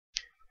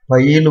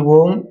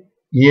பயிலுவோம்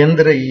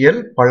இயந்திரவியல்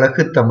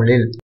பழகு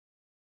தமிழில்.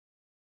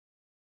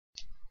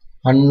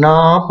 அண்ணா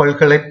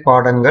பல்கலைப்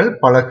பாடங்கள்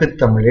பழகு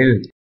தமிழில்.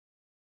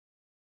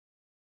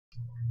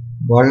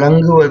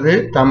 வழங்குவது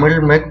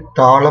தமிழ்மெக்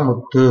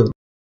தாளமுத்து.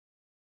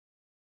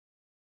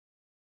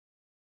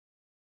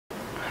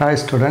 Hi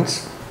students,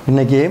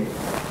 இன்னைக்கு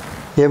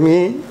ME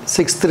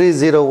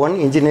 6301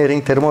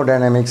 Engineering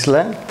Thermodynamicsல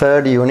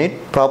 3rd unit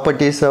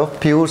Properties of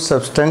Pure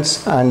Substance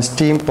and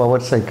Steam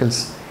Power Cycles.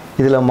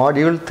 இதில்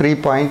module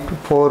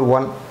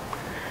 3.41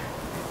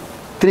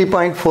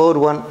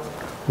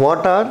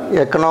 What are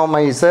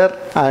Economiser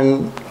and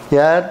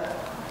Air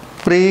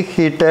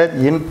Preheater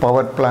in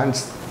Power Plants?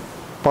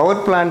 Power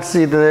Plants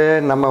இது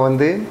நம்ம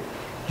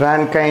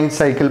Rankine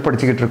cycle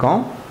படிச்சுக்கிட்டு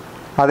இருக்கோம்.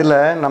 அதில்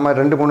நம்ம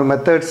 2-3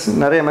 மெத்தட்ஸ்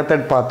நிறைய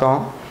மெத்தட் பார்த்தோம்.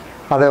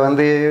 அதை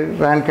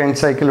Rankine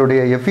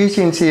சைக்கிளுடைய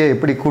எஃபிஷியன்சியை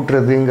எப்படி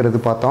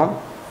கூட்டுறதுங்கிறது பார்த்தோம்.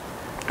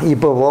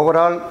 இப்போ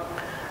ஓவரால்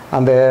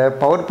அந்த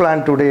பவர்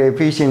பிளான்ட்டுடைய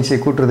எஃபிஷியன்சியை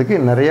கூட்டுறதுக்கு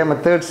நிறைய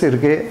மெத்தட்ஸ்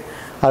இருக்குது.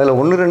 அதில்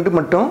 1-2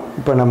 மட்டும்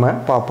இப்போ நம்ம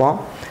பார்ப்போம்.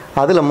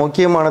 அதில்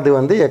முக்கியமானது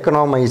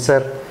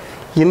எக்கனாமைசர்.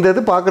 இந்த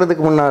இது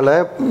பார்க்குறதுக்கு முன்னால்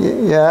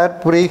ஏர்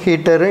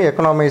ப்ரீஹீட்டரும்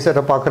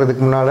எக்கனாமைசரை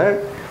பார்க்குறதுக்கு முன்னால்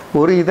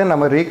ஒரு இதை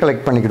நம்ம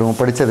ரீகலெக்ட் பண்ணிக்கிடுவோம்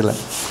படித்ததில்.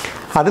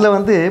 அதில்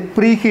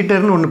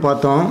ப்ரீஹீட்டர்னு ஒன்று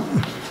பார்த்தோம்,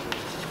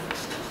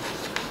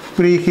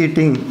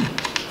 ப்ரீஹீட்டிங்,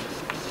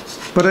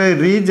 அப்புறம்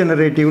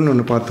ரீஜெனரேட்டிவ்னு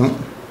ஒன்று பார்த்தோம்.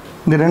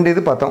 இந்த 2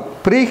 இது பார்த்தோம்.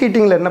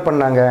 ப்ரீஹீட்டிங்கில் என்ன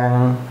பண்ணாங்க,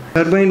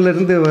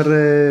 டர்பைன்லேருந்து வர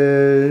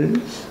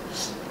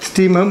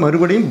ஸ்டீமை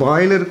மறுபடியும்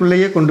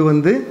பாய்லருக்குள்ளேயே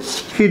கொண்டு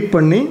ஹீட்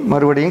பண்ணி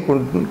மறுபடியும்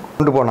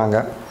கொண்டு போனாங்க.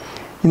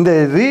 இந்த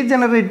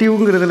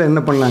ரீஜெனரேட்டிவ்ங்கிறதுல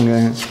என்ன பண்ணாங்க,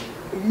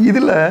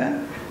 இதில்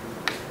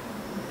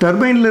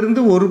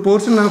டர்பைன்லேருந்து ஒரு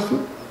போர்ஷன் ஆஃப்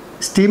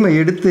ஸ்டீமை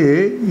எடுத்து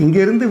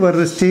இங்கேருந்து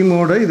வர்ற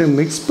ஸ்டீமோடு இதை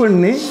மிக்ஸ்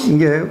பண்ணி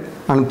இங்கே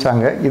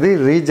அனுப்பிச்சாங்க. இது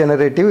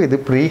ரீஜெனரேட்டிவ், இது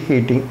ப்ரீ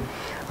ஹீட்டிங்.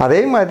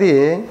 அதே மாதிரி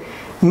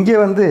இங்கே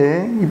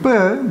இப்போ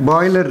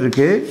பாய்லர்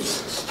இருக்குது.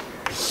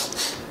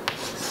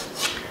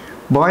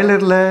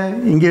 பாய்லரில்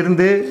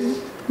இங்கேருந்து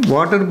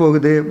வாட்டர்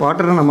போகுது.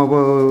 வாட்டரை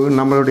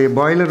நம்மளுடைய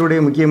பாய்லருடைய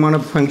முக்கியமான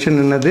ஃபங்க்ஷன்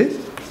என்னது,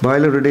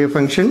 பாய்லருடைய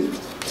ஃபங்க்ஷன்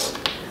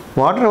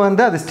வாட்டரை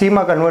அது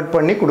ஸ்டீமாக கன்வெர்ட்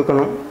பண்ணி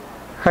கொடுக்கணும்.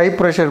 ஹை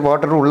ப்ரெஷர்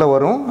வாட்டர் உள்ளே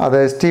வரும், அதை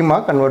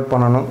ஸ்டீமாக கன்வெர்ட்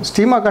பண்ணணும்.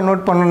 ஸ்டீமாக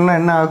கன்வெர்ட் பண்ணணுன்னா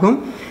என்ன ஆகும்,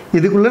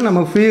 இதுக்குள்ளே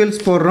நம்ம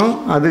ஃபியூயல்ஸ் போடுறோம்.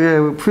 அது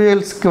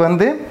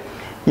ஃபியூயல்ஸ்க்கு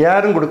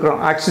ஏரும் கொடுக்குறோம்.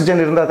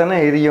 ஆக்சிஜன் இருந்தால் தானே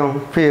எரியும்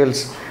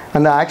ஃபியூயல்ஸ்.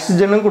 அந்த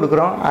ஆக்சிஜனும்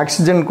கொடுக்குறோம்.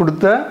 ஆக்சிஜன்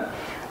கொடுத்தா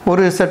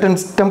ஒரு சர்டன்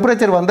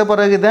டெம்பரேச்சர் வந்த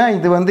பிறகு தான்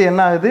இது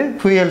என்ன ஆகுது,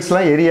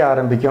 ஃபியூயல்ஸ்லாம் எரிய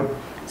ஆரம்பிக்கும்.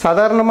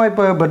 சாதாரணமாக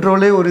இப்போ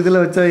பெட்ரோலே ஒரு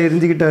இதில் வச்சா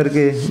எரிஞ்சிக்கிட்டா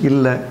இருக்குது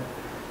இல்லை.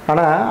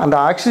 ஆனால் அந்த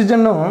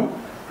ஆக்சிஜனும்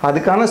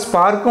அதுக்கான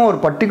ஸ்பார்க்கும் ஒரு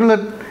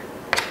பர்டிகுலர்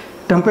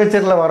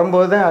டெம்பரேச்சரில்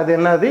வரும்போது தான் அது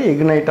என்னது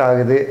இக்னைட்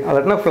ஆகுது,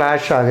 அதுனா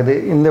ஃப்ளாஷ் ஆகுது.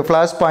 இந்த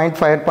ஃப்ளாஷ் பாயிண்ட்,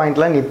 ஃபயர்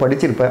பாயிண்ட்லாம் நீ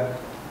படிச்சிருப்ப.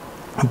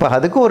 அப்போ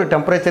அதுக்கு ஒரு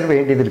டெம்பரேச்சர்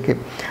வேண்டியது இருக்குது.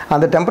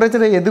 அந்த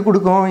டெம்பரேச்சரை எது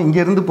கொடுக்கும்,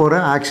 இங்கேருந்து போகிற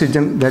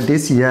ஆக்சிஜன், தட்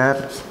இஸ் ஏர்.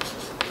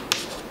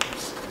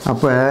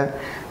 அப்போ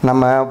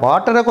நம்ம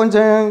வாட்டரை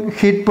கொஞ்சம்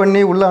ஹீட்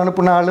பண்ணி உள்ளே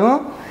அனுப்புனாலும்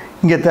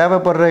இங்கே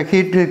தேவைப்படுற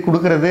ஹீட்டு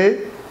கொடுக்கறது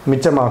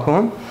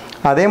மிச்சமாகும்.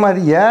 அதே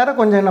மாதிரி ஏரை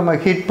கொஞ்சம் நம்ம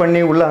ஹீட்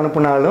பண்ணி உள்ளே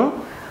அனுப்புனாலும்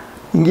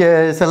இங்கே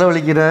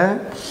செலவழிக்கிற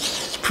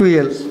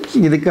ஃபியூயல்,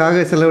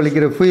 இதுக்காக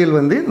செலவழிக்கிற ஃபியூயல்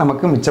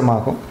நமக்கு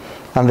மிச்சமாகும்.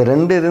 அந்த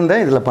 2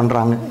 இதுதான் இதில்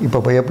பண்ணுறாங்க.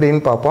 இப்போ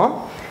எப்படின்னு பார்ப்போம்.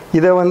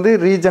 இதை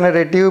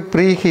ரீஜெனரேட்டிவ்,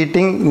 ப்ரீ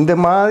ஹீட்டிங், இந்த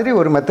மாதிரி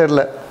ஒரு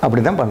மெத்தடில்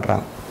அப்படி தான்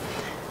பண்ணுறாங்க.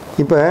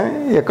 இப்போ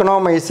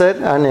economiser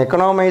and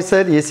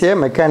economiser is a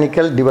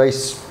mechanical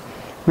device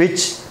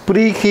which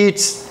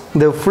ப்ரீஹீட்ஸ்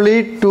the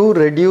fluid to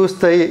reduce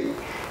the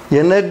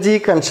energy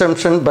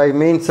consumption by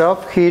means of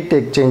heat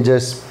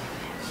exchangers.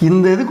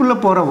 இந்த இதுக்குள்ளே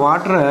போகிற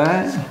வாட்டரை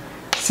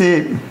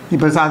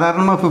இப்போ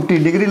சாதாரணமாக 50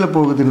 டிகிரியில்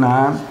போகுதுன்னா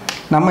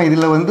நம்ம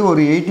இதில்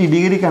ஒரு 80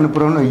 டிகிரிக்கு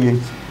அனுப்புகிறோன்னு வையே,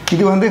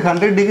 இது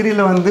 100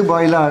 டிகிரியில்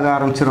பாயில் ஆக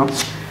ஆரம்பிச்சிடும்.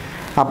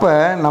 அப்போ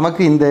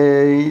நமக்கு இந்த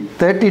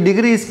 30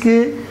 டிகிரிஸ்க்கு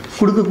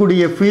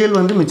கொடுக்கக்கூடிய ஃபியூயல்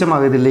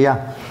மிச்சமாகுது இல்லையா.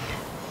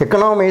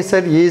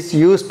 Economiser is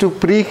use to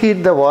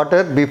preheat the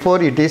water before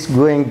it is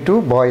going to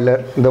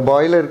boiler. இந்த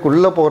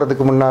பாய்லருக்குள்ளே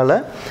போகிறதுக்கு முன்னால்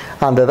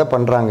அந்த இதை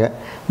பண்ணுறாங்க.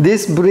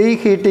 This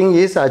ப்ரீஹீட்டிங்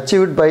is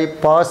achieved by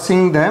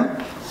passing the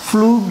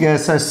flu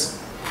gases.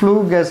 Flu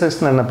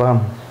கேஸஸ்ன்னு என்னப்பா,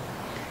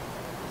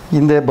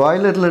 இந்த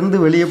பாய்லர்லேருந்து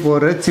வெளியே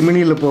போகிற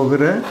சிமினியில்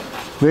போகிற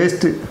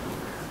வேஸ்ட்டு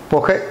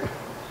புகை,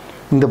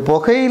 இந்த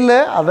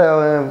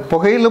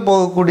புகையில்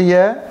போகக்கூடிய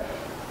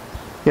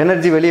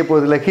எனர்ஜி வெளியே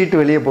போகுது இல்லை, ஹீட்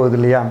வெளியே போகுது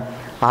இல்லையா,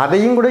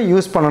 அதையும் கூட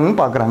யூஸ் பண்ணணும்னு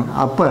பார்க்குறாங்க.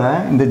 அப்போ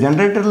இந்த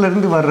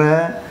ஜென்ரேட்டர்லேருந்து வர்ற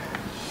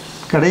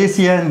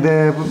கடைசியாக இந்த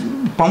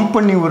பம்ப்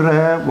பண்ணி விடுற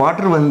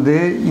வாட்டர்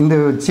இந்த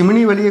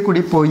சிமினி வெளியே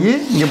கூடி போய்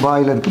இங்கே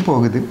பாய்லருக்கு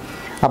போகுது.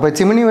 அப்போ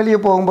சிமினி வெளியே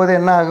போகும்போது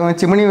என்ன ஆகும்,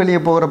 சிமினி வெளியே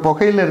போகிற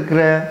புகையில்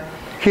இருக்கிற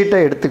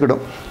ஹீட்டை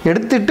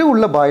எடுத்துட்டு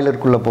உள்ள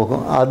பாய்லருக்குள்ளே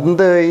போகும்.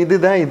 அந்த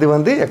இதுதான்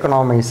இது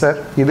எக்கனாமைசர்.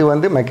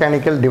 இது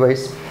மெக்கானிக்கல்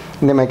டிவைஸ்.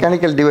 இந்த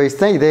மெக்கானிக்கல் டிவைஸ்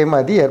தான் இதே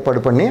மாதிரி ஏற்பாடு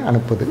பண்ணி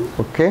அனுப்புது.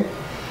 Okay,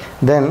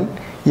 then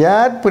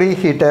air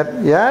ப்ரீஹீட்டர்.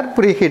 Air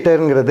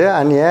ப்ரீஹீட்டருங்கிறது,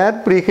 and air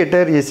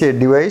ப்ரீஹீட்டர் is a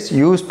device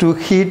use to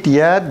heat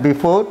air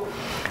before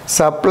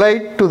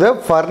supplied to the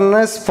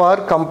furnace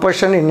for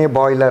combustion in A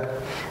boiler.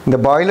 இந்த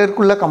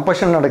பாய்லருக்குள்ளே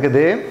கம்பஷன்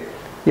நடக்குது.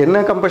 என்ன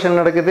கம்பஷன்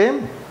நடக்குது?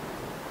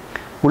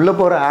 உள்ளே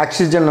போகிற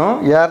ஆக்சிஜனும்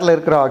ஏரில்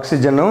இருக்கிற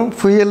ஆக்சிஜனும்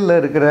ஃபியூயலில்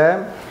இருக்கிற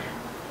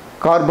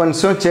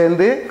கார்பன்ஸும்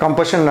சேர்ந்து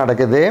கம்பஷன்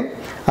நடக்குது.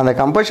 அந்த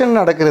கம்பஷன்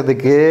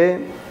நடக்கிறதுக்கு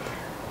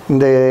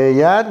இந்த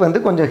ஏர் வந்து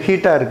கொஞ்சம்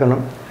ஹீட்டாக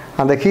இருக்கணும்.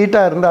 அந்த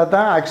ஹீட்டாக இருந்தால்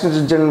தான்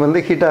ஆக்சிஜன் வந்து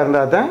ஹீட்டாக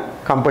இருந்தால் தான்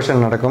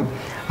கம்பஷன் நடக்கும்.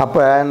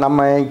 அப்போ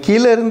நம்ம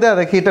கீழே இருந்து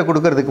அதை ஹீட்டை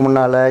கொடுக்கறதுக்கு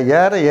முன்னால்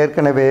ஏரை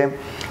ஏற்கனவே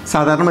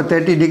சாதாரணமாக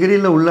 30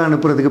 டிகிரியில் உள்ளே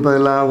அனுப்புறதுக்கு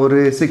பதிலாக ஒரு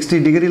 60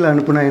 டிகிரியில்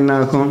அனுப்புனா என்ன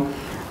ஆகும்?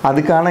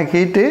 அதுக்கான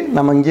ஹீட்டு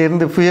நம்ம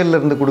இங்கேருந்து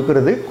ஃபியூயல்லேருந்து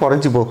கொடுக்கறது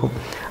குறைஞ்சி போகும்.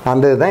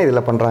 அந்த இதுதான்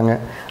இதில் பண்ணுறாங்க.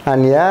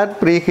 And air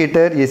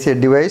ப்ரீஹீட்டர் is a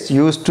device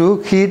use to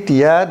heat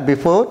air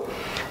before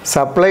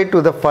supply to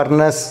the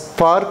furnace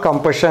for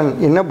combustion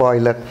in a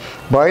boiler.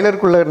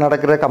 பாய்லருக்குள்ளே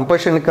நடக்கிற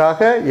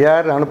கம்பஷனுக்காக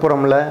ஏர்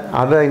அனுப்புகிறோம்ல,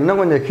 அதை இன்னும்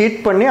கொஞ்சம் ஹீட்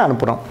பண்ணி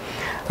அனுப்புகிறோம்.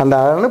 அந்த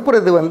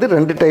அனுப்புறது வந்து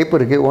 2 டைப்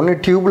இருக்குது. ஒன்று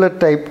டியூபுலர்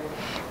டைப்.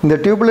 இந்த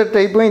டியூபுலர்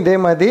டைப்பும் இதே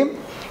மாதிரி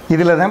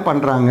இதில் தான்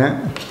பண்ணுறாங்க,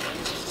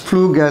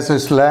 ஃப்ளூ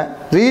கேஸஸில்.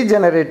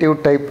 Regenerative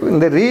type.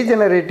 இந்த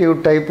ரீஜெனரேட்டிவ்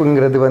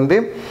டைப்புங்கிறது வந்து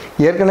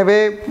ஏற்கனவே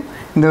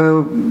இந்த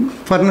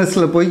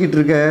ஃபர்னஸில் போய்கிட்டு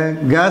இருக்க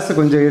கேஸை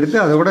கொஞ்சம் எடுத்து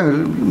அதோட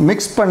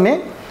மிக்ஸ் பண்ணி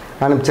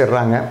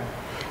அனுப்பிச்சிடுறாங்க.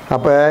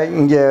 அப்போ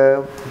இங்கே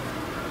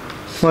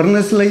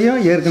ஃபர்னஸ்லையும்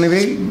ஏற்கனவே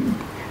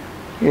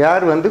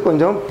ஏர் வந்து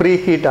கொஞ்சம் ப்ரீ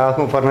ஹீட்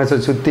ஆகும். ஃபர்னஸை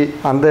சுற்றி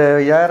அந்த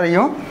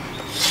ஏரையும்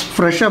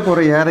ஃப்ரெஷ்ஷாக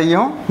போகிற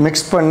ஏரையும்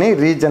மிக்ஸ் பண்ணி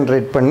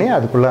ரீஜென்ரேட் பண்ணி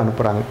அதுக்குள்ளே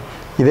அனுப்புகிறாங்க.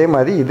 இதே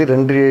மாதிரி இது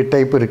 2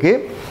 டைப்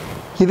இருக்குது.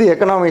 இது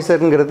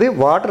எக்கனாமைசருங்கிறது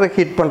வாட்டரை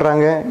ஹீட்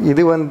பண்ணுறாங்க.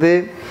 இது வந்து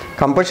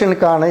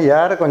கம்பஷனுக்கான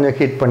ஏரை கொஞ்சம்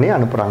ஹீட் பண்ணி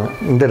அனுப்புகிறாங்க.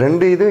 இந்த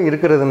 2 இதுவும்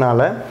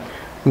இருக்கிறதுனால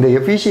இந்த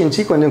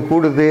எஃபிஷியன்சி கொஞ்சம்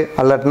கூடுது.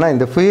 அல்லாட்டினா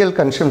இந்த ஃபியூயல்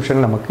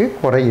கன்சம்ஷன் நமக்கு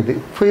குறையுது.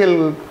 ஃபியூயல்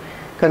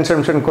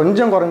கன்சம்ஷன்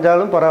கொஞ்சம்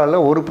குறைஞ்சாலும் பரவாயில்ல,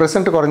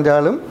 1%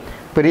 குறைஞ்சாலும்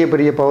பெரிய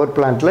பெரிய பவர்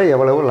பிளான்ட்டில்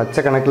எவ்வளவோ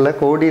லட்சக்கணக்கில்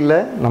கோடியில்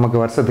நமக்கு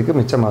வருஷத்துக்கு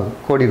மிச்சமாகும்,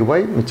 கோடி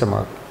ரூபாய்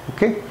மிச்சமாகும்.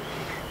 ஓகே,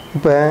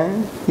 இப்போ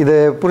இதை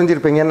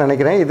புரிஞ்சிருப்பீங்கன்னு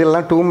நினைக்கிறேன்.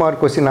 இதெல்லாம் 2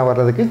 மார்க் கொஸ்டினாக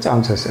வர்றதுக்கு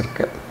சான்சஸ்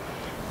இருக்குது.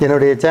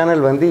 என்னுடைய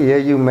சேனல் வந்து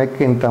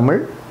AUmech-in-tamil.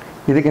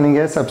 இதுக்கு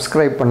நீங்கள்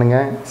சப்ஸ்கிரைப்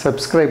பண்ணுங்கள்.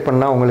 சப்ஸ்கிரைப்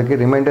பண்ணால் உங்களுக்கு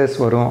ரிமைண்டர்ஸ்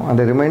வரும்.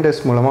 அந்த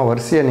ரிமைண்டர்ஸ் மூலமாக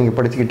வரிசையாக நீங்கள்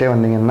படிச்சுக்கிட்டே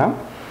வந்தீங்கன்னா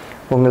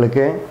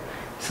உங்களுக்கு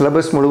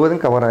சிலபஸ்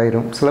முழுவதும் கவர்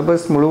ஆயிரும்.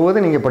 சிலபஸ்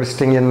முழுவதும் நீங்கள்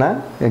படிச்சிட்டிங்கன்னா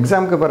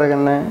எக்ஸாமுக்கு பிறகு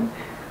என்ன,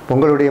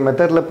 உங்களுடைய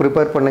மெத்தடில்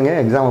ப்ரிப்பேர் பண்ணுங்கள்.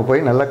 எக்ஸாமை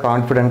போய் நல்லா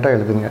கான்ஃபிடெண்ட்டாக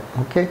எழுதுங்க.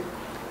 Okay,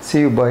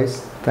 see you boys.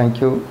 Thank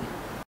you.